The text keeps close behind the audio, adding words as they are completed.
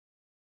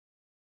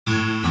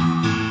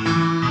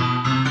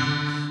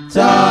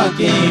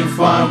Talking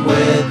Fun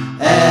with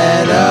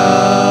Edo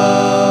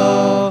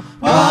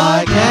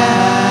Podcast.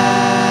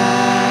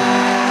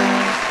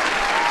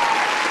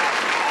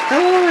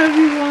 Hello,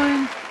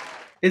 everyone.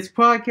 It's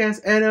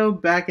Podcast Edo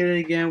back at it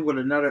again with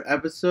another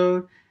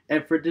episode.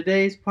 And for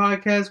today's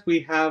podcast,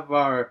 we have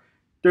our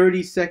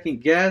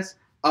 30-second guest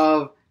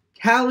of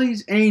Khali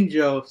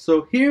Angel.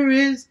 So here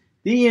is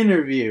the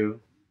interview.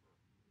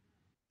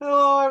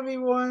 Hello,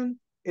 everyone.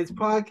 It's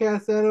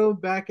Podcast Edo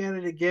back at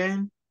it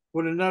again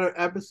with another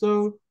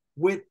episode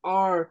with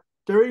our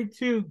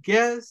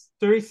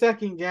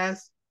 30-second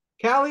guest,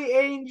 Khali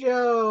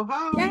Angel.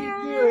 How are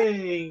you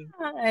doing?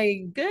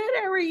 Hi, good.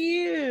 How are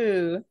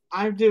you?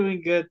 I'm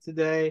doing good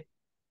today.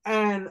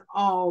 And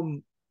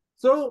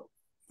so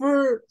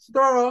for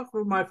start off,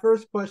 my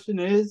first question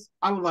is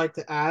I would like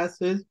to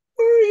ask is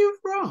where are you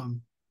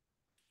from?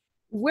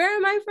 Where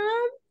am I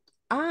from?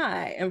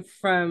 I am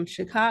from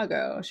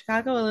Chicago,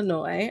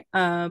 Illinois.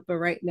 But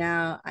right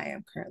now I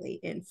am currently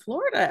in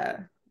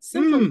Florida,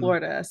 Central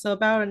Florida, so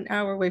about an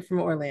hour away from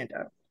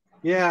Orlando.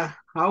 Yeah,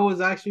 I was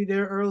actually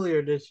there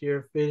earlier this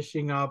year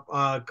finishing up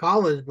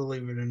college,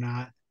 believe it or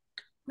not.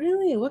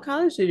 Really? What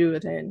college did you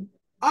attend?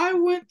 I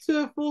went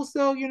to Full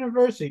Sail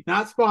University.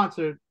 Not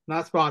sponsored.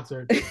 Not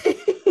sponsored. That's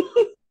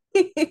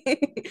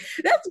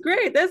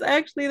great. That's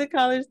actually the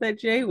college that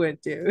Jay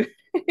went to.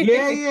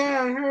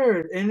 yeah, I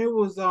heard. And it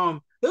was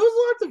there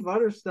was lots of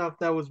other stuff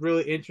that was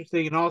really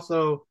interesting. And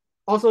also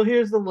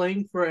here's the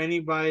link for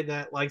anybody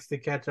that likes to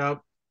catch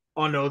up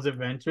on those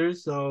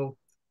adventures. So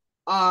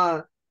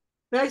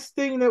next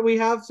thing that we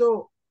have,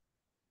 so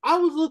I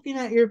was looking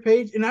at your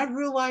page and I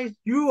realized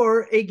you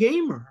are a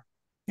gamer.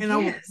 And yes. I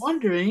was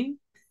wondering,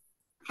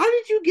 how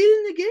did you get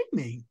into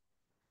gaming?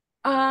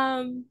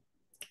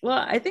 Well,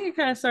 I think it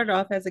kind of started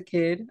off as a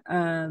kid.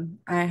 I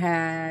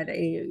had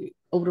a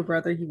older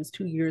brother. He was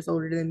 2 years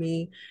older than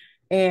me.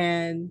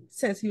 And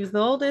since he was the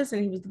oldest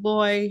and he was the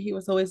boy, he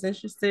was always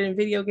interested in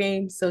video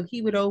games. So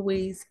he would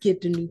always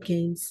get the new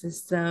game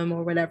system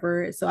or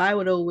whatever. So I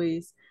would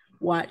always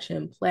watch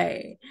him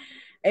play.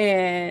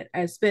 And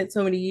I spent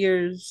so many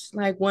years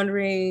like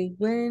wondering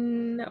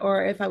when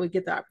or if I would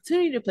get the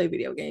opportunity to play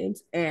video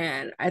games.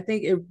 And I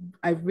think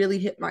I really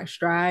hit my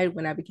stride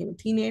when I became a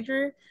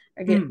teenager.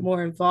 I get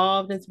more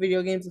involved into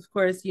video games. Of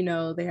course, you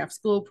know, they have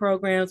school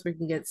programs where you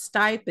can get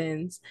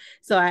stipends.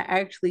 So I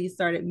actually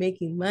started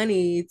making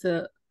money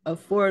to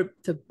afford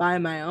to buy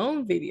my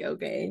own video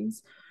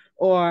games,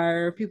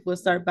 or people would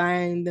start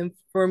buying them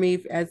for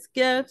me as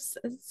gifts.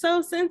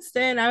 So since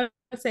then, I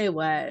would say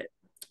what,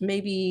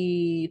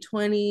 maybe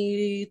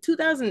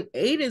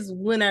 2008 is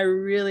when I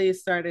really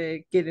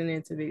started getting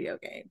into video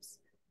games.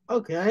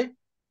 Okay.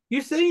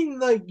 You're saying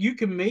like you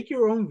can make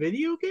your own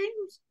video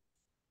games?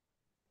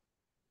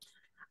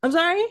 I'm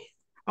sorry?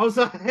 I was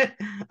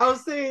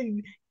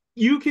saying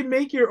you can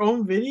make your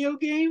own video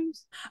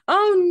games?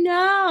 Oh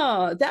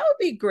no, that would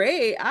be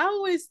great. I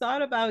always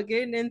thought about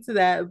getting into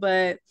that,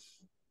 but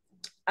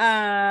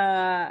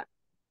I've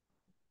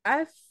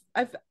I've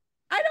I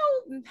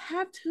don't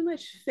have too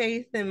much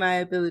faith in my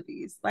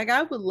abilities. Like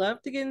I would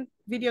love to get in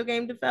video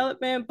game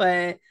development,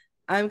 but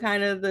I'm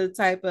kind of the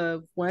type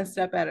of one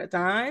step at a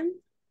time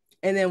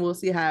and then we'll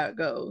see how it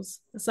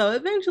goes. So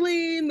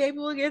eventually maybe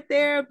we'll get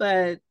there,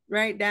 but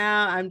right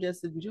now I'm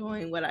just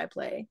enjoying what I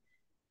play.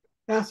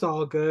 That's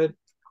all good.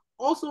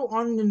 Also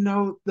on the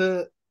note,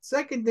 the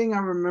second thing I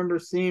remember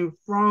seeing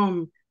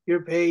from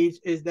your page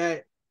is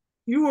that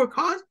you were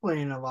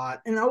cosplaying a lot.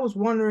 And I was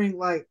wondering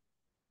like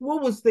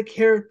what was the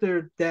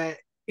character that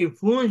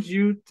influenced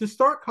you to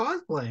start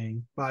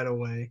cosplaying, by the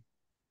way?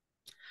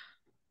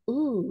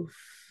 Oof.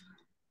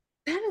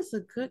 That is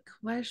a good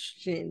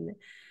question.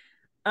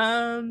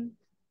 Um,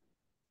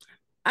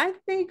 I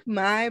think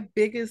my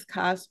biggest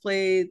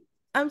cosplay,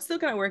 I'm still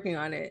kind of working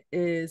on it,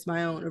 is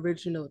my own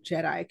original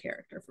Jedi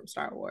character from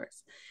Star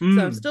Wars. So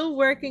I'm still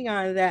working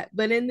on that.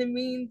 But in the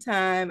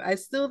meantime, I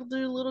still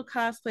do little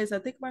cosplays. I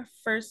think my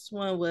first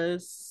one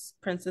was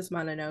Princess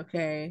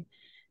Mononoke.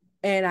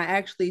 And I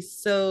actually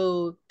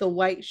sewed the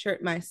white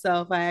shirt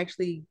myself. I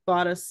actually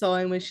bought a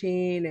sewing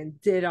machine and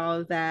did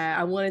all of that.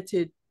 I wanted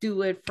to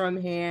do it from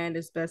hand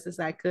as best as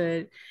I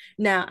could.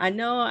 Now, I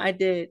know I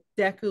did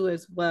Deku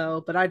as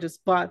well, but I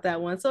just bought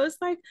that one. So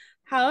it's like,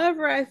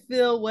 however I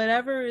feel,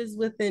 whatever is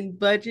within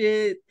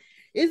budget.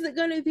 Is it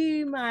going to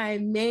be my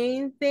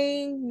main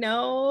thing?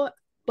 No,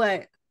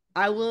 but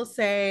I will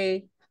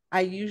say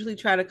I usually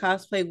try to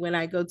cosplay when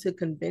I go to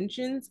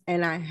conventions,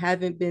 and I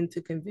haven't been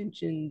to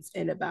conventions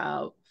in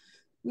about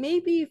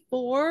maybe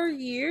 4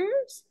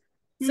 years.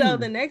 So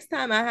the next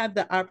time I have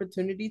the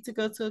opportunity to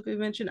go to a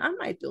convention, I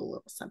might do a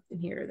little something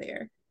here or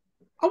there.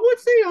 I would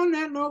say on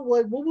that note,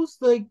 like what was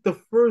like the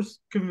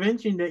first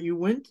convention that you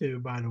went to,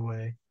 by the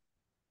way?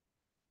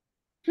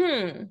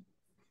 The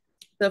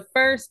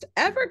first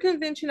ever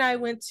convention I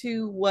went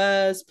to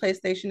was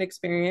PlayStation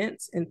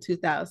Experience in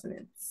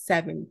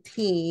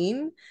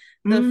 2017.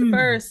 The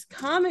first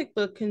comic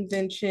book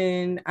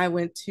convention I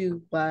went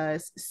to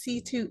was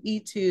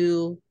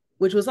C2E2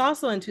 which was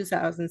also in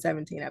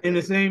 2017, I In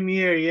the believe. same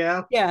year,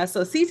 yeah. Yeah,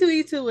 so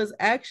C2E2 was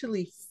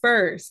actually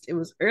first. It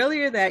was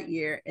earlier that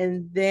year,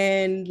 and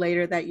then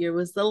later that year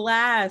was the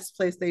last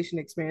PlayStation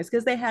experience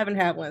because they haven't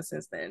had one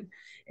since then,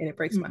 and it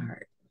breaks my Hmm.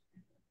 heart.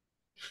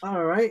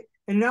 All right.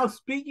 And now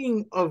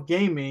speaking of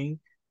gaming,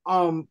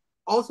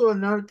 also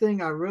another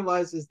thing I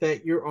realized is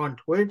that you're on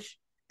Twitch,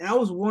 and I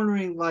was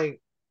wondering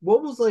like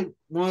what was like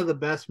one of the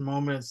best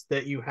moments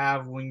that you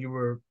have when you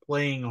were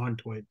playing on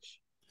Twitch?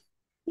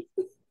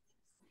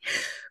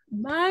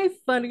 My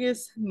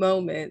funniest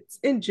moments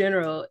in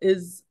general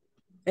is,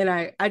 and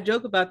I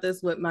joke about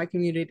this with my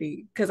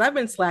community because I've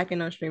been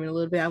slacking on streaming a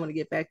little bit. I want to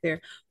get back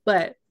there,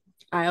 but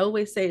I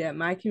always say that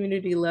my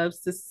community loves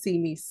to see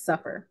me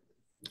suffer.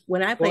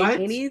 When I play What?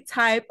 any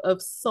type of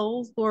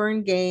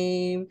Soulsborne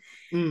game,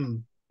 Hmm.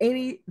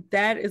 any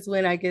that is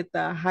when I get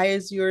the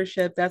highest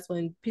viewership. That's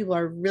when people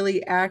are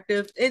really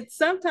active. And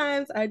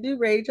sometimes I do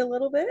rage a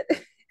little bit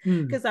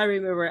Hmm. because I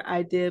remember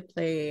I did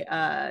play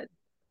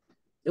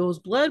it was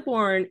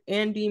Bloodborne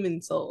and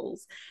Demon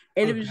Souls.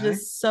 And it was Okay.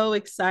 just so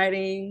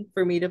exciting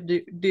for me to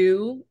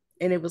do.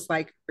 And it was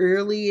like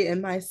early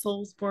in my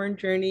Soulsborne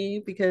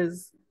journey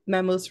because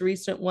my most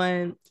recent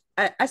one,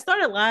 I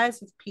started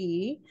Lies of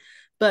P,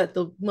 but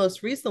the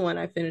most recent one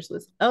I finished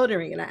was Elden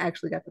Ring, and I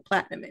actually got the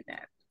platinum in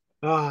that.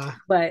 Ah.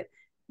 But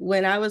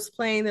when I was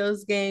playing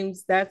those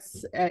games,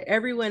 that's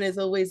everyone is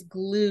always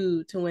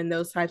glued to when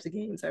those types of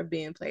games are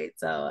being played.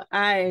 So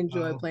I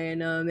enjoy Oh. playing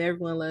them.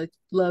 Everyone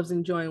loves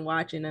enjoying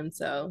watching them.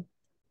 So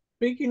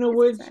Speaking of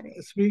it's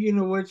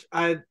which, exciting.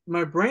 I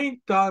my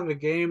brain thought of a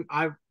game.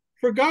 I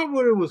forgot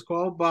what it was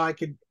called, but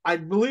I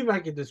believe I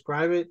could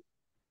describe it.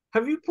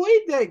 Have you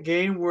played that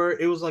game where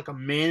it was like a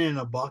man in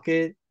a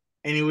bucket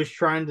and he was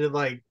trying to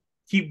like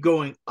keep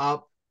going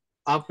up,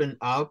 up and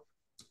up?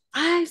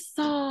 I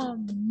saw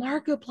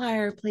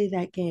Markiplier play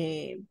that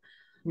game.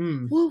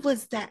 Hmm. What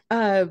was that?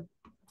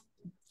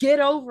 Get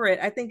Over It,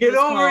 I think it Get was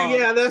over it. called.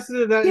 Yeah, that's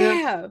it. Yeah.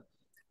 Yeah.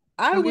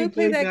 I Have you would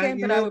play played that that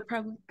game, but I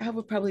yet?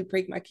 would probably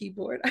break my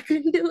keyboard. I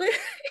couldn't do it.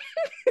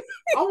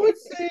 I would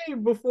say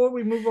before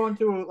we move on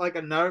to like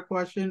another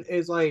question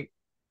is like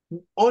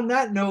on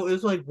that note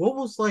is like what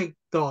was like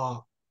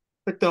the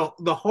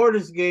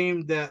hardest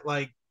game that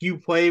like you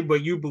played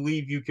but you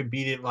believe you could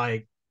beat it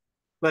like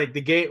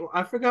the game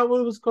I forgot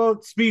what it was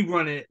called speed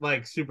run it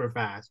like super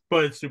fast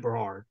but it's super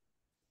hard.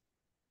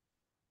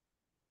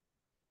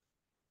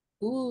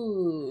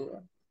 Ooh,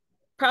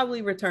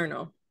 probably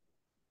Returnal.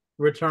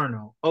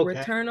 Returnal. Okay.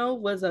 Returnal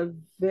was a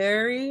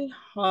very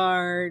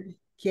hard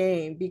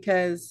game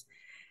because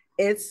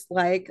it's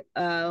like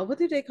what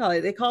do they call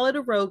it? They call it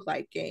a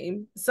roguelike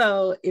game.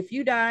 So if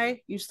you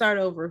die, you start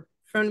over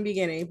from the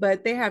beginning,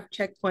 but they have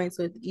checkpoints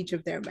with each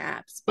of their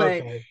maps.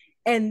 But Okay.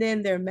 and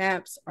then their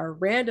maps are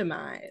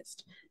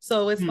randomized.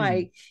 So it's Hmm.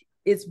 like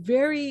it's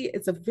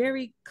a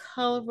very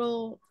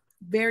colorful,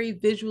 very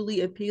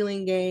visually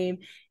appealing game.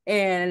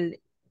 And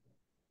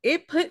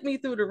it put me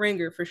through the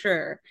ringer for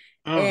sure.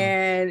 Oh.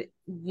 And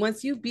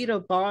once you beat a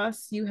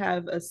boss, you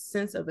have a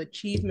sense of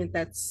achievement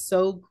that's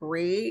so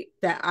great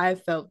that I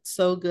felt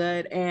so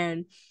good.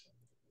 And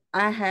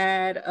I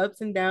had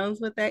ups and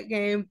downs with that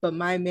game, but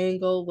my main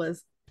goal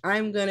was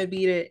I'm gonna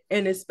beat it.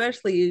 And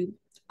especially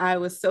I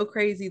was so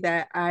crazy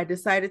that I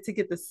decided to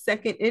get the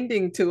second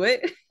ending to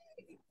it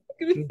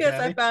because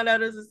I Okay. found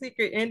out it was a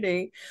secret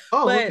ending.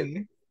 Oh, But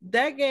okay.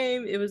 that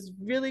game, it was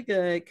really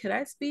good. Could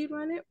I speed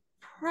run it?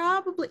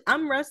 Probably.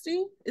 I'm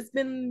rusty. It's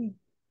been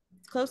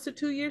close to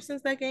 2 years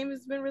since that game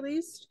has been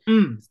released.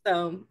 Hmm.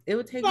 So it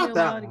would take me Not a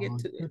that while to get long.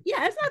 to it.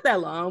 Yeah, it's not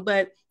that long,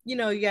 but you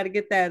got to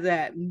get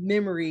that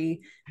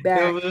memory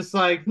It was back. just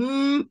like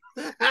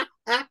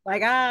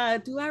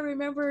Like, do I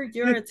remember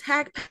your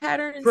attack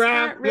patterns?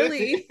 crap. Not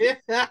really.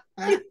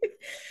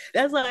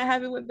 That's why I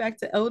haven't went back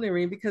to Elden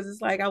Ring because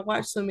it's like I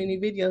watched so many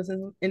videos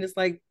and it's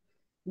like,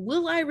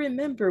 will I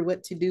remember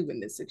what to do in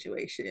this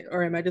situation?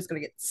 Or am I just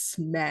gonna get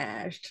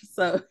smashed?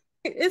 So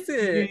it's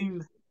a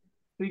speaking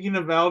Speaking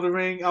of Elden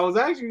Ring, I was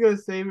actually gonna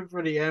save it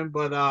for the end,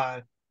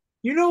 but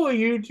you know a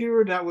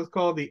YouTuber that was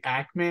called the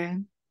Act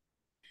Man?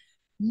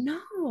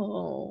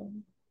 no.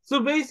 So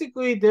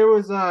basically there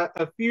was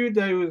a feud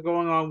that was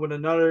going on with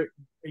another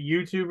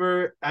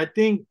YouTuber. I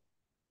think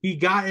he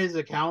got his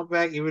account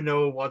back even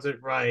though it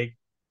wasn't right.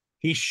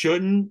 He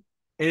shouldn't.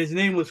 And his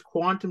name was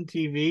Quantum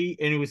TV,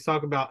 and he was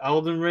talking about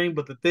Elden Ring.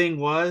 But the thing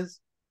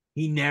was,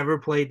 he never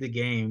played the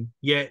game,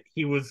 yet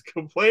he was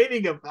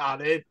complaining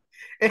about it.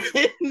 And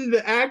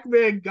the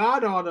Ackman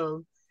got on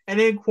him, and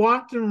then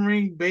Quantum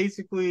Ring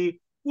basically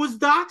was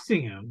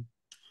doxing him.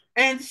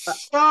 And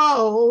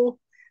so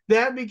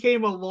that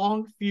became a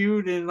long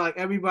feud, and like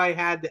everybody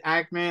had the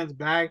Ackman's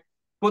back.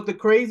 But the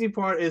crazy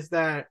part is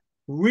that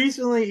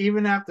recently,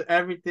 even after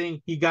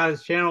everything, he got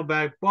his channel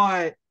back,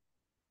 but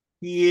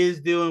he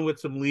is dealing with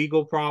some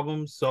legal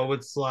problems. So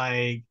it's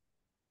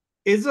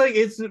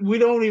we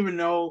don't even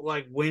know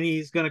like when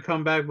he's gonna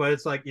come back, but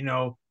it's like,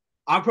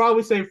 I'll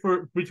probably say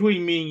for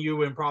between me and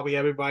you and probably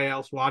everybody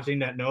else watching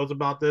that knows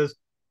about this,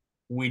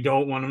 we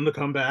don't want him to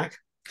come back.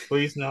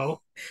 Please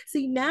no.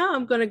 See, now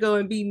I'm gonna go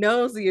and be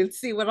nosy and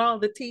see what all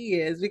the tea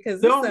is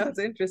because this Don't sounds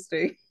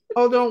interesting.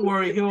 Oh, don't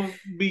worry. He'll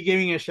be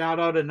giving a shout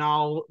out, and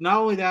not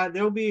only that,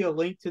 there'll be a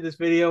link to this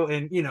video,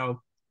 and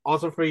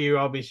also for you,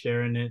 I'll be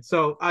sharing it.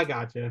 So I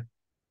got you.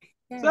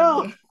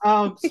 So,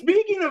 Yay.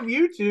 speaking of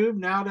YouTube,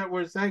 now that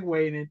we're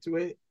segueing into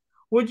it,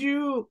 would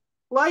you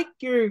like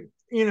your,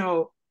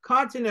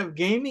 content of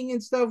gaming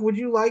and stuff? Would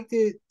you like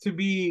to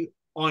be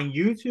on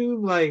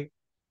YouTube, like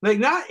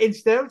not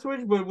instead of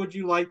Twitch, but would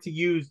you like to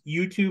use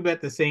YouTube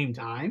at the same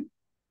time?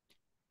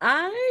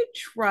 I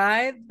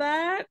tried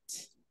that,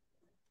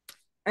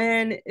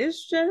 and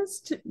it's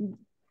just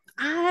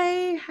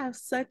I have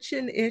such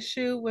an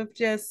issue with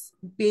just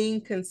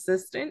being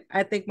consistent.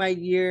 I think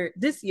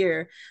this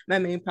year, my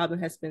main problem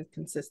has been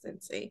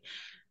consistency.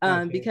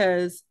 Okay.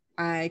 Because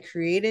I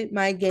created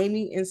my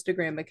gaming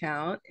Instagram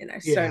account and I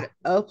Yeah. started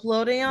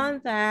uploading on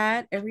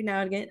that every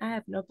now and again. I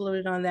haven't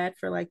uploaded on that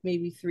for like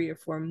maybe 3 or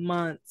 4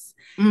 months.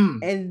 Mm.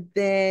 And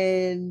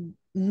then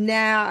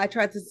now I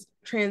tried to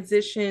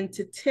transition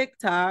to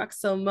TikTok.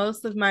 So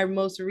most of my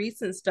most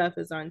recent stuff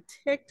is on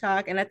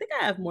TikTok. And I think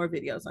I have more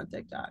videos on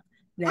TikTok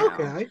now.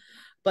 Okay.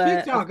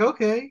 But TikTok.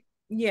 Okay.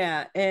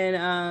 yeah, and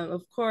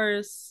of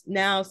course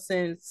now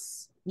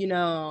since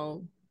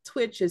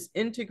Twitch is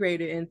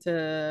integrated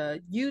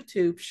into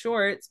YouTube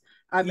Shorts,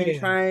 I've been Yeah.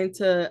 trying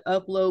to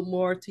upload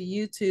more to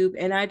YouTube,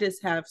 and I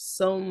just have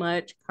so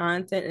much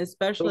content, So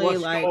especially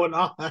what's like going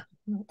on?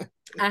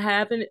 I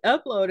haven't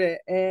uploaded,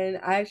 and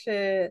I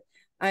should.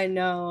 I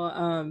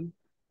know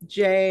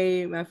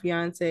Jay, my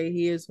fiance,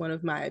 he is one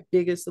of my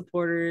biggest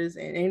supporters,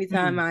 and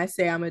anytime Mm. I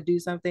say I'm gonna do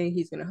something,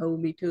 he's gonna hold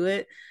me to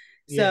it.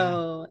 Yeah.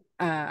 So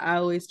I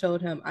always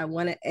told him I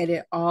want to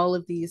edit all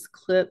of these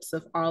clips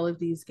of all of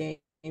these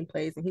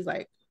gameplays, and he's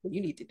like, well,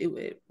 "You need to do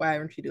it. Why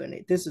aren't you doing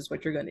it? This is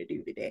what you're gonna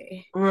do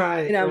today."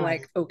 Right. And I'm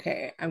Right. like,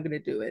 "Okay, I'm gonna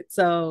do it."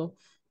 So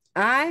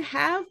I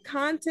have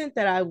content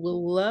that I would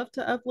love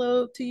to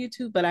upload to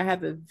YouTube, but I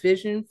have a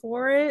vision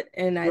for it.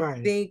 And I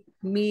Right. think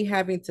me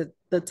having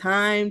the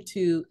time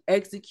to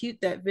execute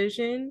that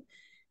vision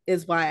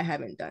is why I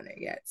haven't done it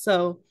yet.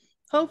 So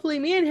hopefully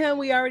me and him,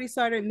 we already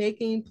started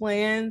making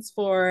plans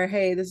for,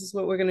 hey, this is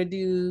what we're gonna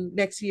do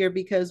next year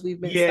because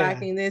we've been Yeah.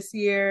 slacking this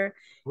year.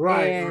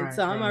 Right. And Right.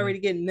 so I'm Right. already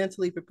getting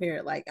mentally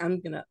prepared. Like I'm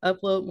gonna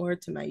upload more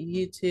to my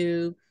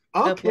YouTube,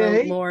 upload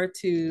Okay. more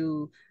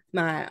to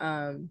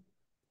my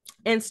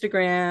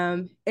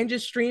Instagram, and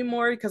just stream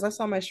more because I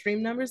saw my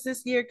stream numbers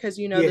this year because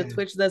the Yeah.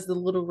 Twitch does the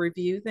little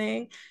review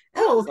thing.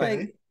 And I Oh, was okay.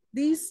 like,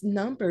 these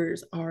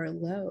numbers are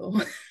low.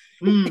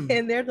 Mm.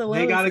 And they're the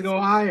They got lowest. to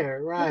go higher.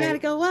 They gotta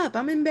Right. go up.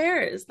 I'm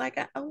embarrassed. Like,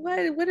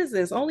 what is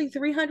this? Only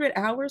 300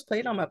 hours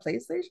played on my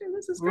PlayStation?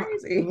 This is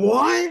crazy.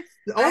 What?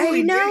 I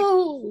Only three,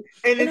 know.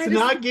 and And it's I just,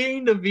 not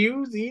getting the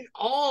views.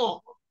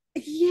 Oh.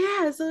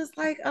 yeah. So it's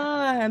like,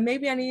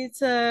 maybe I need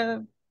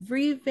to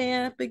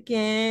revamp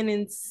again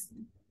and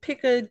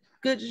pick a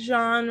good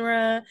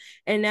genre.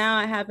 And now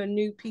I have a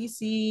new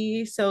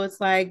PC. So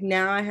it's like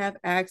now I have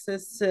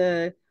access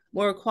to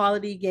more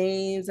quality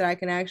games that I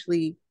can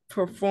actually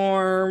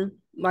perform.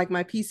 Like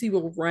my PC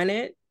will run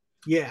it.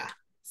 Yeah.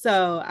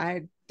 So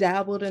I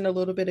dabbled in a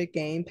little bit of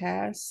Game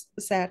Pass,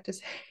 sad to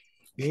say.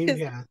 Game. 'Cause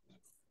Yeah. I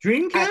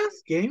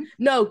Dreamcast game.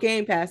 no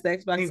Game Pass, the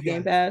Xbox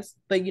Game Dreamcast. Pass,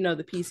 but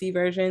the PC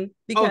version,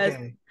 because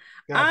Okay.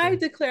 I Gotcha.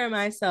 declare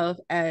myself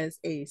as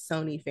a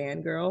Sony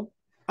fangirl.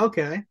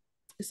 Okay.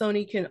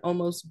 Sony can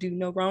almost do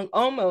no wrong.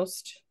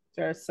 Almost.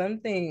 There are some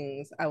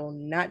things I will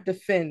not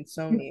defend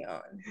Sony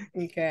on.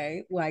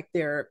 Okay. Like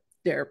their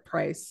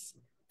price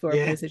for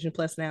Yeah. PlayStation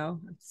Plus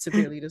now. I'm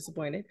severely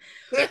disappointed.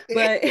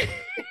 But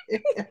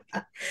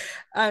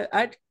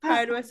I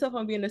pride myself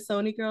on being a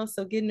Sony girl.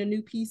 So getting a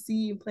new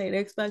PC and playing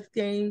Xbox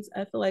games,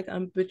 I feel like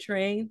I'm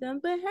betraying them.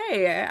 But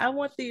hey, I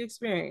want the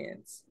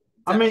experience.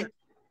 I So mean,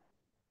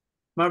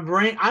 my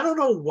brain, I don't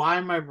know why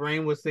my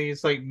brain was thinking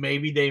it's like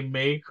maybe they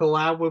may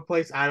collab with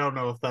Place. I don't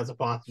know if that's a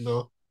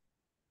possibility.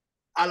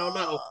 I don't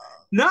know.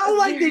 Not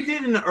like there, they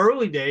did in the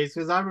early days,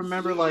 because I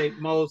remember like yeah.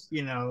 most.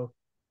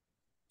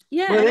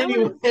 Yeah, But and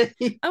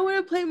anyway. I want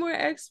to play more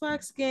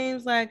Xbox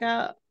games. Like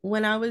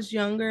when I was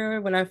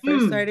younger, when I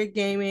first Hmm. started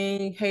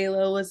gaming,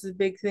 Halo was a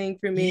big thing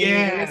for me.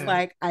 And it's Yeah.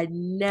 like I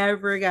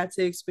never got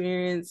to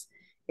experience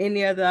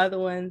any of the other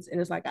ones.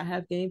 And it's like I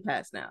have Game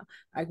Pass now.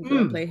 I can go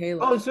and Hmm. play Oh,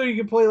 Halo. so you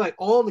can play like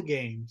all the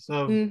games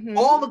of all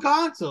Mm-hmm. the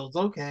consoles.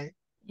 Okay.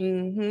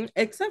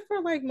 Except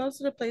for like most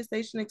of the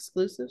PlayStation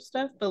exclusive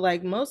stuff, but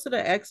like most of the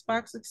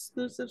Xbox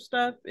exclusive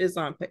stuff is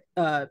on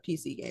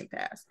PC Game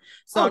Pass.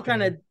 So I'm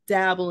trying Okay. to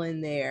dabble in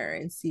there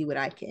and see what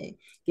I can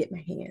get my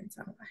hands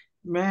on.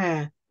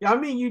 Man. Yeah, I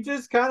mean, you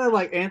just kind of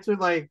like answered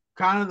like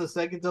kind of the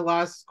second to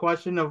last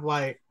question of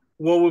like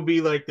what would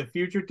be like the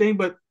future thing,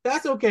 but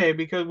that's okay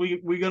because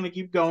we're gonna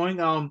keep going.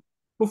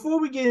 Before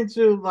we get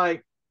into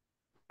like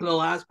the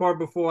last part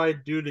before I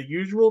do the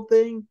usual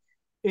thing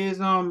is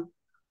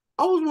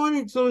I was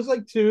wondering, so it's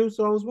like two,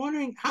 so I was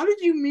wondering how did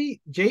you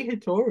meet Jay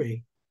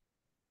Hattori?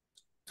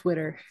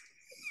 Twitter.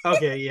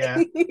 Okay,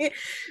 yeah.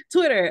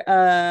 Twitter.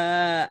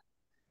 I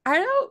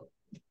don't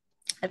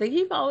I think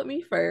he followed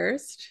me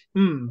first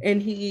Hmm.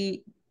 and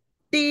he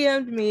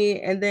DM'd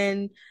me. And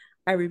then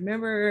I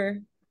remember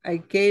I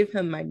gave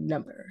him my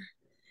number.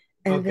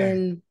 And Okay.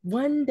 then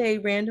one day,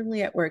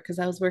 randomly at work, because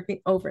I was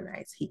working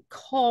overnights, he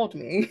called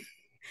me.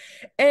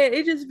 And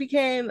it just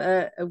became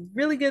a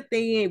really good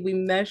thing. We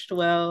meshed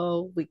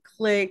well, we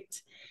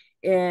clicked.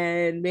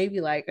 And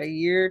maybe like a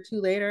year or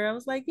two later, I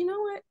was like, you know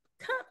what?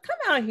 Come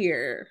out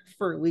here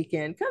for a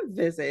weekend, come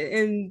visit.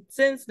 And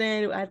since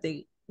then, I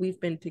think we've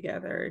been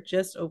together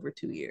just over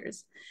 2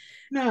 years.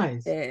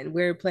 Nice. And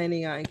we're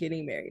planning on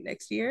getting married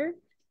next year.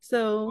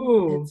 So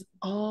Ooh, it's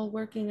all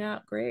working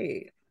out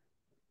great.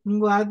 I'm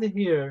glad to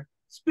hear.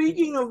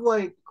 Speaking Yes. of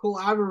like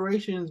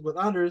collaborations with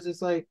others,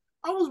 it's like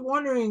I was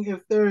wondering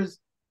if there's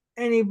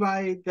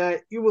anybody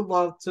that you would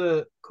love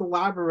to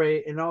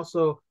collaborate and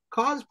also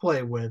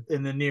cosplay with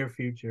in the near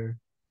future.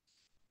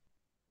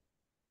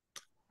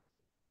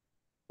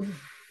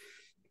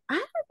 I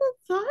haven't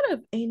thought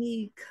of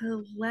any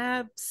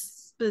collabs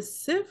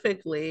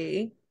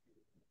specifically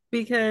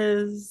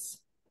because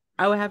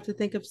I would have to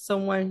think of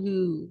someone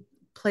who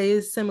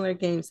plays similar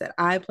games that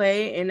I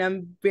play, and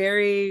I'm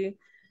very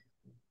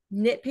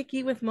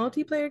nitpicky with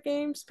multiplayer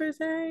games per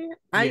se.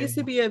 I Yeah. used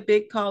to be a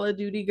big Call of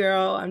Duty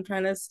girl. I'm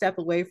trying to step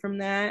away from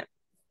that.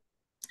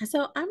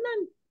 So I'm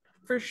not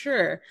for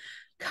sure.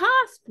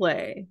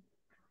 Cosplay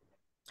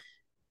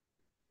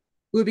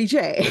would be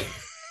Jay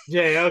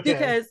Jay, okay.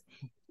 because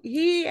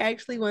he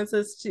actually wants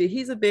us to,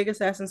 he's a big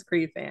Assassin's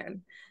Creed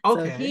fan.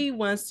 So Okay. he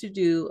wants to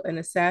do an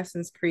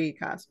Assassin's Creed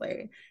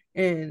cosplay.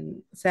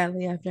 And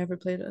sadly, I've never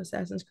played an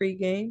Assassin's Creed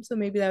game. So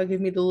maybe that would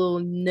give me the little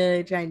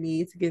nudge I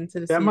need to get into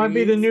the That might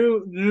be the series.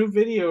 new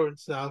video and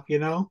stuff, you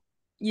know?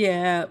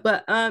 Yeah,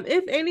 but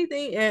if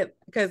anything, it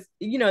because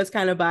it's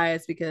kind of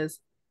biased because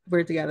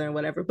we're together and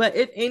whatever. But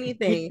if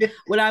anything,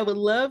 what I would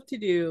love to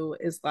do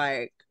is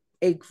like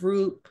a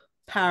group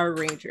Power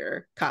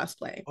Ranger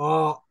cosplay.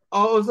 Oh,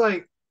 it was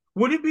like,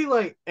 would it be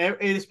like, and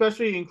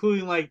especially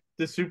including like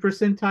the Super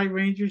Sentai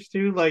Rangers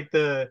too? Like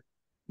it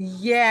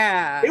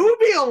Yeah. would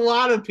be a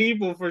lot of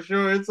people for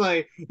sure. It's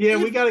like, yeah,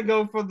 we If got to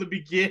go from the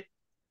beginning.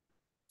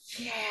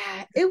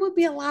 Yeah, it would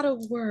be a lot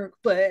of work,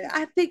 but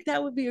I think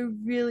that would be a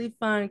really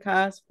fun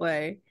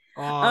cosplay.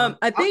 I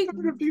I've think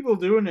heard of people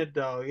doing it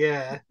though.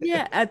 Yeah.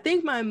 yeah, I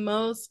think my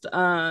most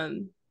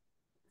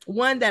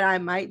one that I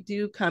might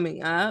do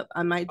coming up,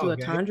 I might do a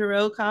Okay.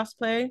 Tanjro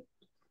cosplay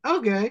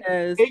Okay.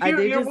 because Hey, I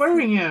did you're just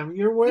wearing him.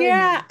 You're wearing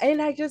yeah, him.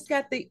 and I just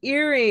got the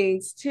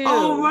earrings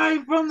Oh, too.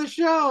 right from the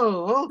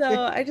show. Okay.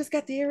 So I just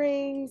got the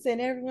earrings, and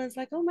everyone's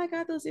like, "Oh my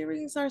God, those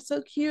earrings are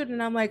so cute!"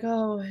 And I'm like,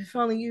 "Oh, if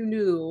only you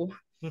knew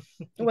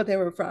what they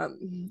were from."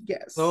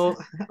 Yes, So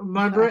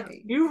my brain.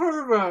 I You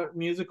heard of a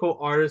musical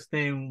artist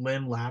named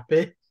Lyn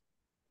Lapid?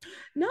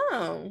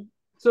 no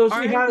So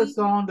she had a R&B.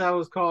 song that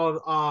was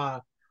called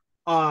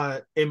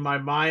In My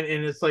Mind,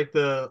 and it's like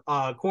the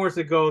chorus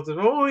that goes, "If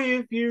only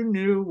if you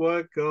knew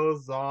what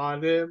goes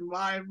on in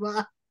my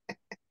mind."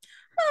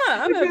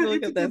 I'm gonna have to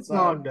look It's a up good that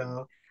song song.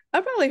 though.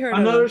 I probably heard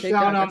it Another on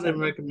shout TikTok or out and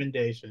something.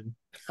 recommendation.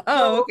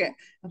 Oh, So okay.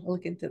 I'll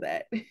look into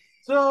that.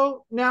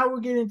 so now we're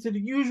getting to the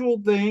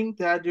usual thing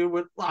that I do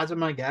with lots of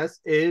my guests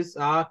is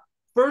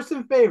first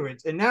and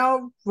favorites. And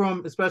now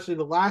from especially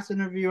the last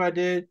interview I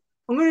did,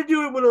 I'm gonna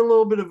do it with a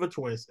little bit of a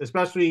twist,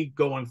 especially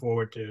going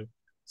forward too.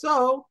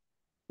 So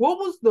what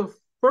was the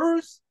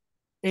first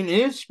an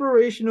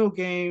inspirational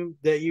game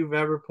that you've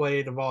ever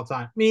played of all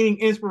time? Meaning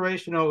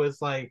inspirational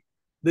is like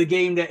the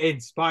game that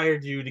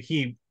inspired you to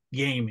keep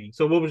gaming.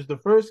 So what was the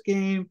first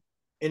game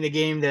in the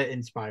game that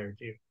inspired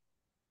you?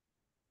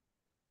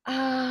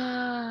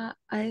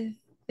 I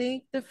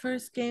think the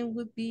first game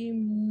would be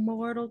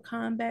Mortal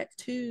Kombat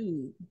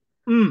 2.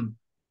 Mm,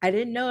 I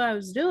didn't know what I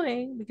was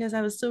doing because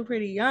I was still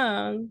pretty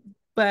young,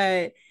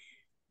 but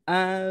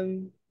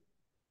um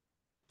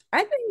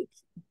I think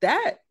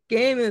that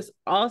game is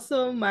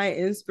also my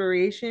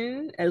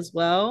inspiration as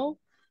well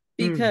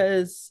mm,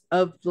 because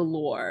of the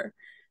lore.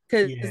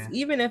 Because yeah.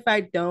 even if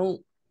I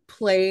don't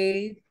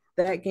play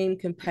that game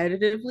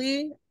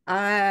competitively,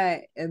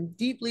 I am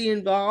deeply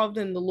involved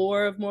in the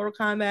lore of Mortal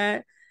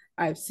Kombat.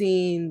 I've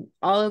seen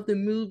all of the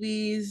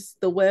movies,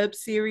 the web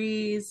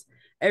series,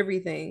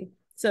 everything.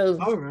 So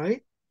All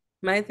right.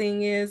 my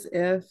thing is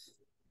if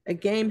a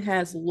game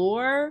has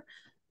lore,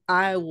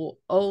 I will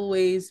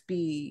always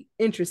be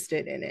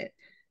interested in it.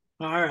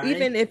 All right.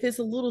 Even if it's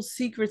a little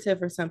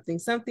secretive or something,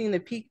 something to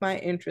pique my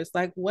interest,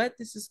 like what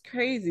this is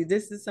crazy.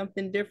 This is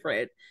something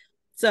different.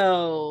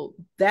 So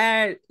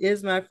that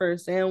is my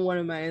first and one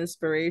of my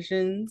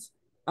inspirations.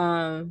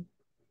 Um,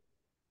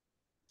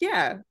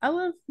 yeah, I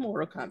love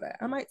Mortal Kombat.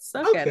 I might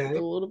suck at it a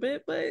Okay. little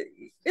bit, but It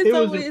it's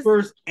was the always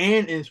first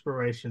and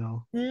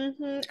inspirational.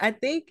 I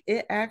think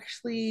it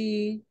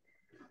actually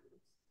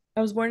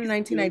I was born in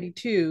It's good.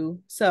 1992.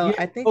 So Yeah.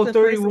 I think Oh, the first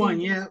 31.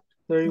 game Yeah.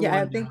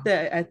 Yeah, 31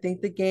 now. I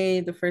think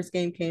the first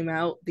game came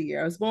out the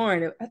year I was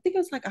born. I think it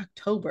was like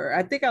October.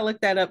 I think I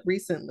looked that up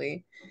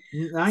recently.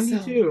 So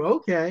 92.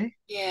 Okay.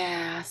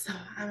 yeah, so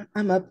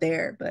I'm up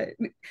there, but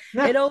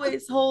it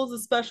always holds a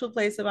special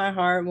place in my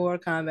heart,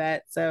 Mortal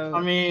Kombat.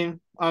 I So mean,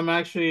 I'm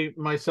actually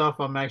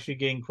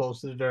getting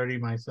close to the 30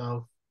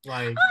 myself.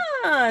 Like,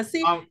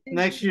 see,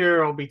 next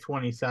year I'll be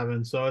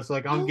 27, so it's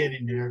like I'm oh,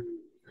 getting there.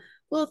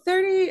 well,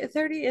 30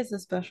 is a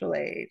special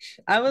age.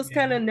 I was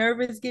kind Yeah. of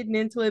nervous getting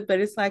into it, but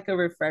it's like a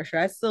refresher.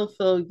 I still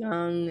feel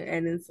young,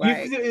 and it's You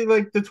like, feel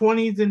like the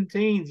 20s and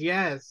teens,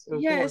 yes,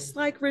 of yeah, course. it's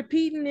like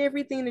repeating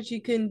everything that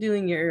you couldn't do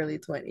in your early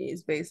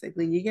 20s,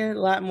 basically. You get a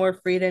lot more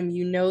freedom.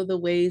 You know the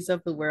ways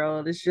of the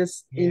world. It's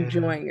just Yeah.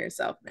 enjoying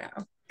yourself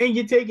now. And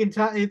you're taking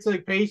time, it's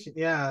like patient,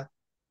 yeah.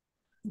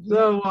 Yeah.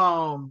 So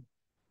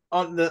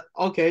on the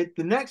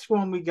next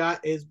one we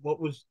got is what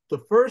was the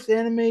first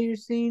anime you've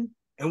seen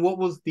and what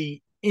was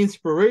the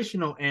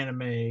inspirational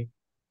anime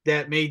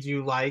that made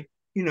you like,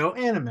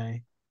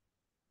 anime.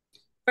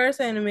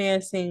 First anime I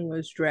seen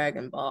was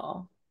Dragon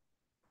Ball.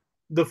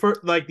 The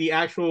first, like the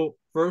actual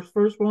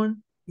first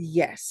one.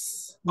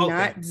 Yes, Okay,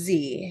 not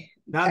Z,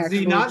 not Z,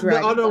 actual not the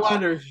Dragon other Ball.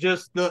 letters,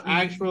 just the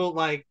actual,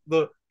 like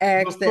the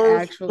X, the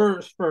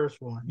actual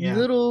first one. Yeah,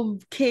 little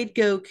kid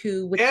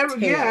Goku with the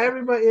yeah, tail.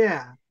 everybody,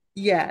 yeah,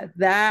 Yeah,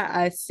 that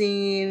I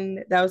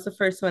seen. That was the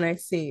first one I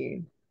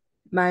seen.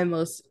 My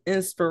most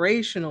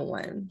inspirational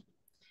one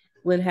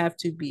would have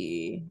to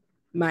be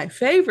my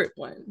favorite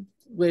one,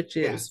 which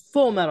yeah. is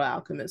Full Metal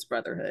Alchemist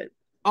Brotherhood.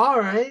 All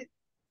right.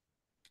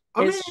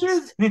 I mean,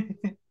 It's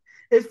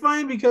it's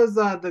funny because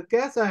the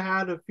guest I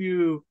had a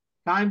few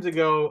times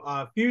ago,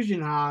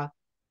 FUSIONHAA,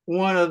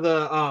 one of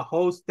the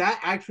hosts, that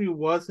actually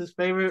was his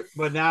favorite,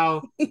 but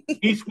now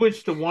he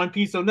switched to One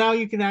Piece, so now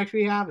you can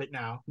actually have it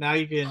now. Now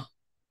you can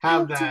how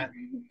have dare that.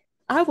 you.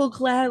 I will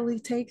gladly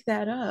take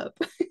that up.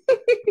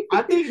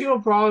 I think he'll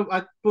probably,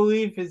 I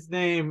believe his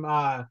name,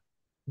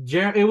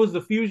 it was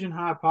the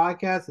FUSIONHAA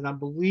podcast, and I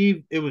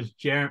believe it was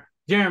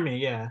Jeremy,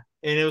 yeah.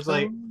 And it was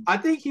like, Um, I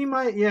think he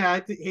might, yeah, I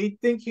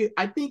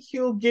think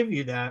he'll give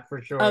you that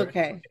for sure.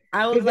 okay,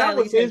 I will Because that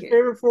gladly was take his it.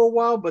 favorite for a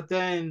while, but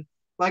then,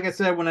 like I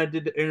said, when I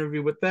did the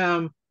interview with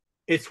them,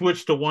 it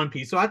switched to One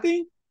Piece. So I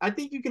think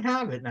you can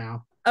have it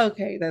now.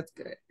 Okay, that's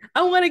good.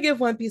 I want to give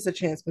One Piece a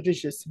chance, but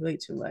it's just way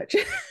too much.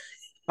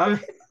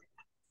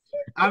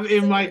 I mean,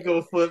 it might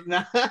go flip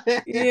now.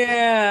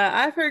 Yeah,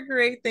 I've heard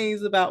great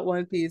things about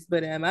One Piece,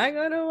 but am I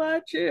gonna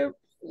watch it?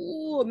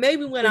 Ooh,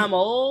 maybe when I'm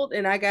old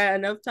and I got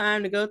enough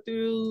time to go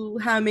through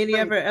how many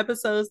Like, ever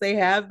episodes they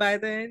have by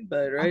then.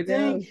 But I right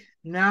now, think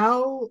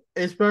now,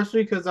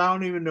 especially because I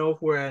don't even know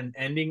if we're at an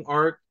ending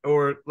arc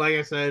or, like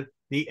I said,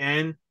 the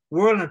end.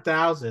 We're on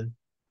 1,000.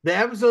 The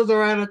episodes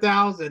are at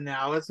 1,000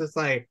 now. It's just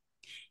like,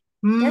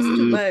 that's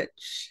too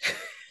much.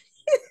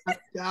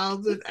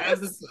 1,000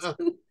 That's episodes.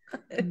 too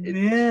much.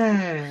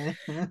 Man.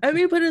 I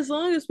mean, but as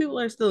long as people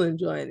are still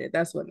enjoying it,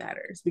 that's what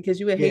matters. Because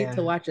you would hate to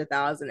Yeah, watch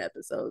 1,000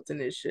 episodes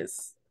and it's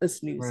just a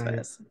snooze right.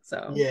 fest.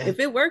 So Yeah, if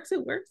it works,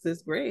 it works.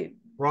 It's great.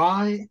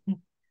 right.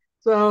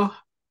 So,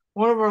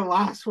 one of our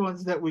last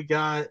ones that we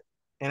got,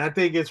 and I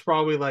think it's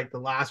probably like the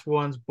last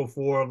ones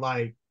before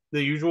like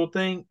the usual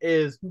thing,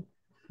 is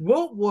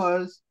what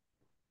was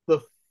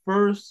the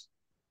first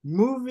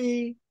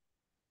movie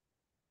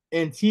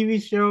and TV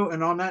show?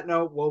 And on that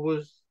note, what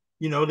was,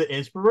 the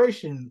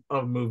inspiration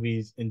of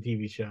movies and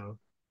TV show?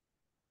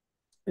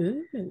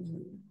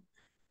 Ooh,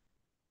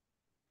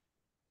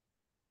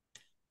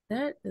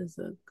 that is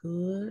a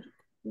good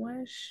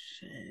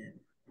question.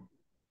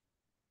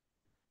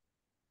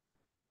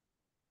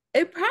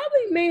 It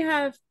probably may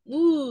have,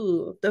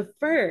 the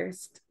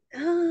first.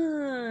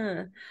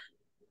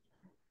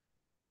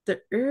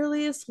 The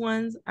earliest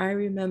ones I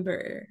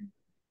remember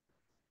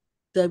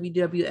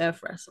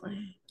WWF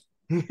wrestling.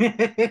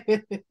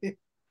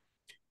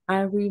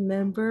 I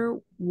remember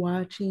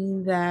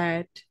watching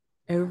that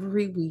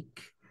every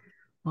week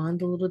on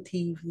the little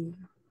TV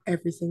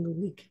every single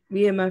week.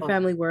 Me and my Oh,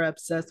 family were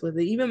obsessed with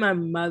it. Even my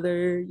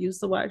mother used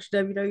to watch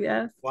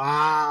WWF.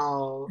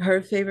 wow.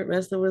 Her favorite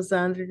wrestler was The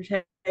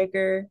Undertaker.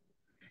 Andre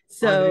the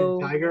So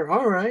Tiger.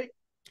 All right.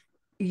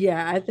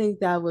 yeah, I think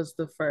that was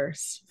the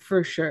first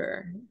for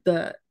sure.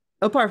 The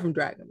apart from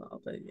Dragon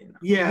Ball, but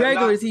Yeah,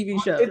 regular TV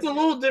it's shows. a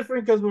little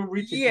different because we're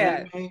reaching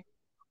Yeah. anime.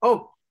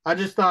 Oh, I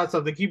just thought of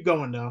something. Keep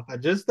going though. I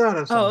just thought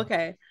of Oh, something.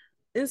 okay.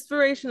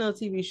 Inspirational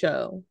TV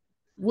show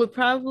would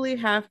probably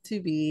have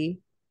to be,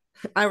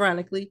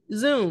 ironically,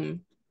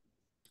 Zoom.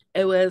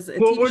 It was a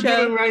What TV we're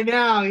show. doing right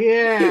now.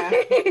 Yeah.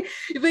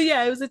 But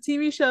yeah, it was a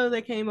TV show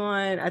that came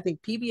on, I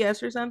think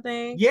PBS or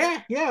something.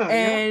 Yeah, yeah, yeah.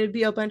 And it'd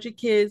be a bunch of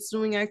kids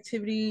doing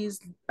activities,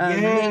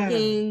 Yeah.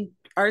 making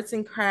arts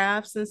and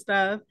crafts and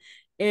stuff.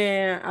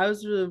 And I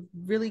was really,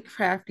 really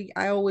crafty.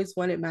 I always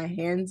wanted my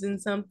hands in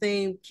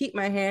something, keep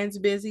my hands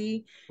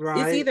busy. It's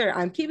Right. either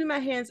I'm keeping my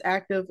hands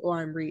active or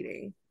I'm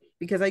reading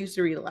because I used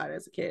to read a lot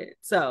as a kid.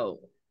 So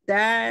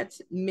that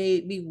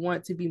made me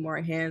want to be more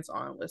hands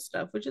on with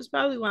stuff, which is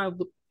probably why I'm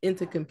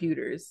into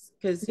computers.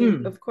 Because,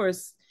 Hmm. of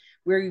course,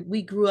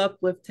 we grew up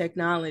with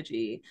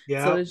technology. So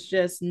Yeah. it's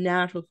just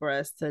natural for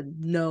us to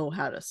know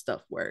how the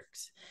stuff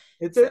works.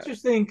 It's So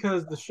interesting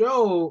because the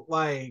show,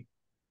 like,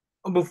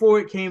 before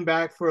it came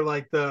back for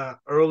like the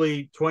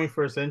early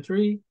 21st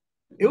century,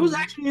 it was mhm.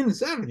 actually in the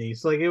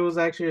 70s. Like, it was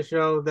actually a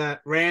show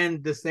that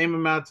ran the same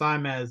amount of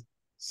time as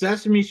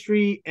Sesame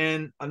Street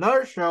and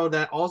another show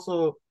that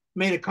also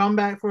made a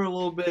comeback for a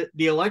little bit,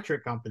 The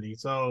Electric Company.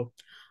 So,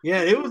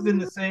 yeah, it was in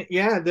the same,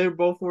 yeah, they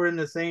both were in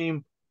the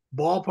same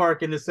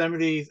ballpark in the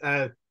 70s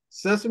as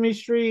Sesame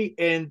Street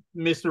and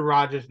Mr.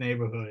 Rogers'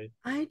 Neighborhood.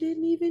 I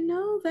didn't even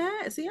know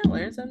that. See, I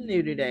learned something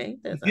new today.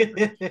 That's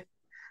awesome.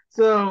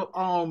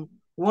 So,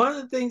 one of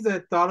the things I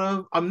thought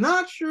of, I'm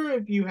not sure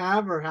if you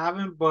have or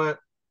haven't, but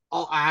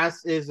I'll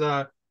ask is,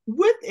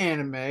 with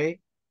anime,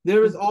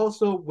 there is Mhm.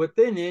 also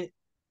within it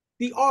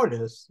the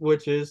artist,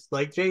 which is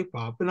like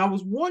J-pop. And I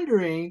was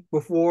wondering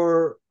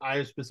before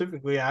I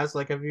specifically asked,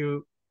 like, have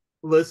you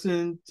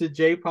listened to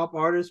J-pop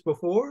artists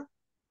before?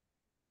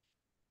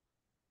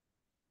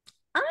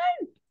 I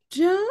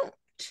don't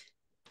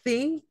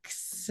think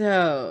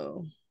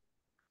so.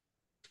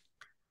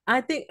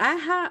 I think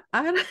I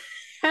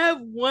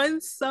have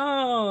one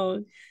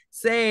song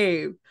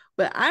saved,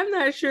 but I'm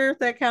not sure if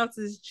that counts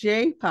as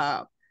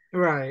J-pop.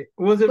 Right.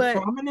 Was it But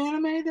from an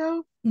anime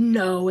though?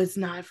 no, it's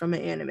not from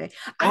an anime.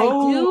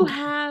 Oh,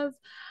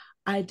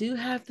 I do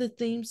have the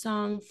theme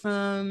song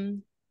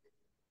from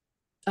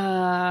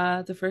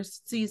the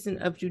first season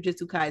of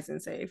Jujutsu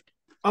Kaisen saved.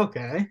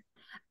 okay.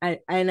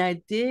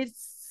 I did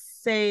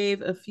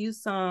save a few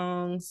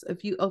songs, a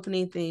few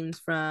opening themes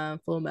from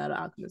Full Metal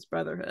Alchemist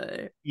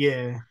Brotherhood.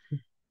 Yeah.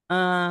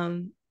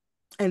 Um,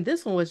 and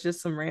this one was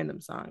just some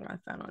random song I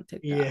found on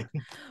Yeah.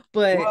 TikTok.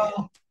 But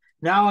Well,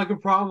 now I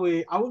would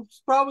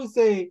probably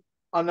say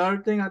another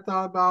thing I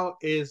thought about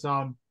is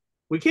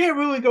we can't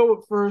really go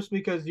with first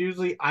because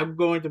usually I'm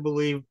going to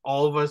believe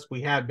all of us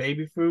we have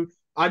baby food.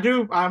 I'm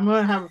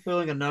gonna have a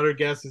feeling another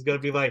guest is gonna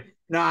be like,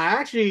 no,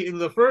 actually in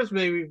the first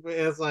baby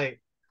it's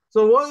like,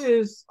 so what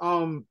is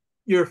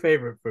your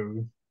favorite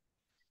food?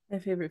 my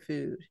favorite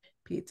food,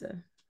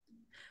 pizza,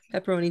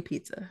 pepperoni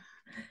pizza,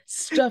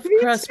 stuffed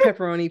crust Pizza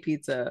pepperoni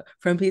pizza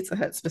from Pizza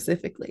Hut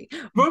specifically.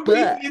 from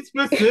But being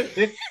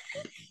specific.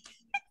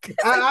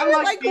 I I get it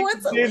like like pizza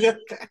once a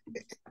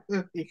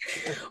too. week.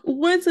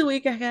 Once a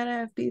week, I gotta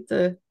have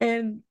pizza.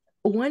 And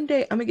one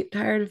day I'm gonna get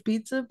tired of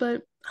pizza,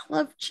 but I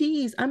love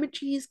cheese. I'm a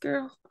cheese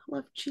girl. I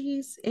love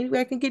cheese. Anyway,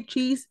 I can get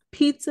cheese.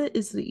 Pizza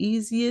is the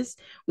easiest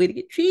way to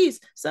get cheese.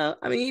 So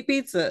I'm gonna eat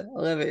pizza. I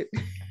love it.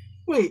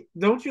 Wait,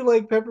 don't you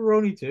like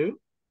pepperoni too?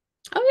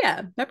 Oh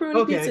yeah,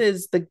 pepperoni pizza Okay.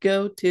 is the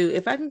go-to.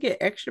 If I can get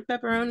extra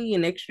pepperoni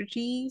and extra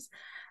cheese,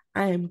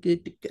 I am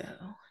good to go.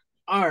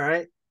 All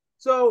right.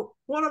 So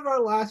one of our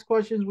last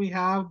questions we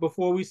have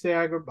before we say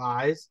our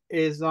goodbyes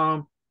is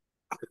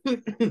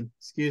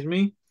excuse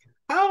me,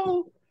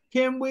 how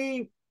can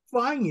we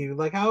find you?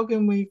 Like how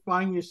can we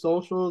find your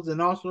socials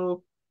and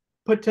also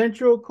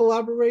potential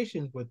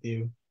collaborations with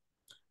you?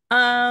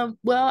 Well,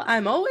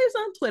 I'm always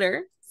on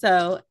Twitter,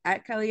 so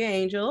at Kailia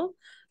Angel.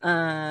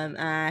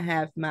 I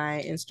have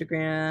my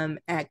Instagram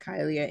at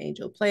Kailia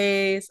Angel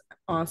Plays,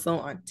 also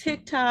on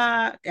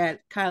TikTok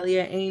at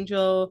Kailia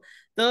Angel.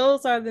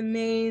 Those are the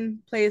main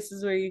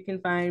places where you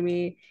can find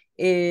me.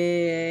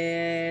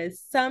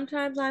 Is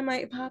sometimes I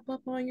might pop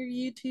up on your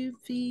YouTube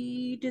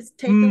feed, just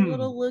take a Hmm.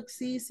 little look,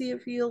 see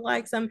if you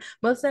like some.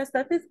 Most of that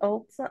stuff is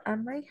old, so I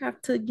might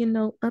have to,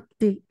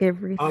 update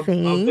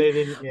everything.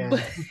 Updated,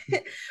 But yeah.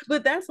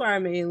 but that's where I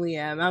mainly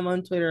am. I'm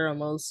on Twitter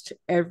almost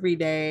every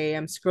day.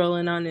 I'm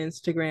scrolling on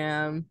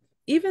Instagram,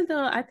 even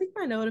though I think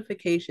my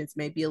notifications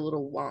may be a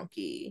little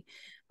wonky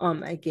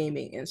on my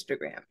gaming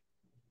Instagram.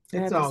 I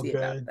It's have to all see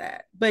about good.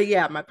 that. But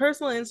yeah, my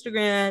personal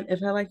Instagram,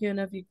 if I like you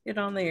enough, you get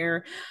on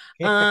there.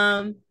 Yeah.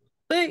 Um,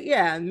 but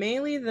yeah,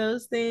 mainly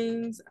those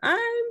things.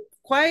 I'm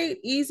quite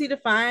easy to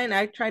find.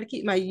 I try to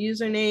keep my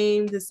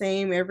username the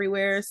same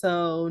everywhere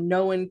so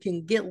no one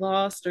can get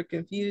lost or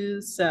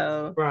confused.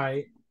 So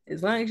Right.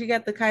 as long as you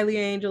got the Kylie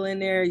Angel in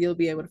there, you'll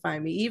be able to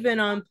find me. Even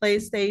on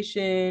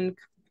PlayStation,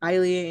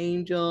 Kylie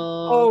Angel.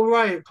 Oh,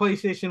 right.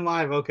 PlayStation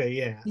Live. Okay,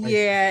 yeah. I see.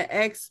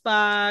 Yeah,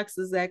 Xbox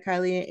is that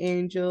Kylie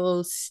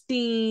Angel.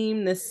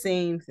 Steam, the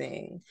same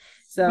thing.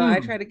 So I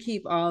Hmm. try to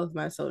keep all of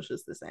my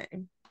socials the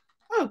same.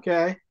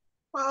 Okay.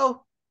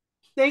 Well,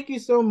 thank you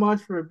so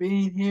much for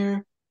being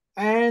here.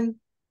 And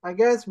I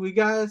guess we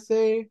gotta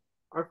say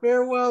our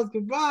farewells.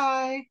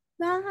 Goodbye.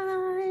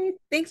 Bye.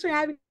 Thanks for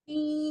having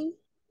me.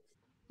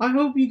 I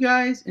hope you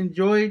guys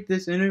enjoyed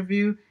this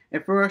interview.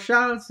 And for our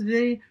shout outs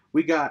today,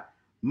 we got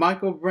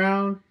Michael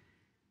Brown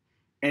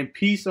and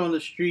Peace on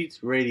the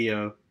Streets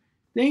Radio.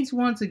 Thanks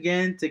once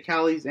again to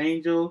Kali's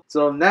Angel.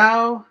 So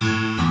now,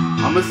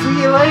 I'm gonna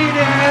see you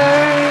later.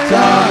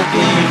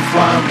 Talking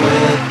fun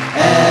with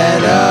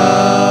Edo.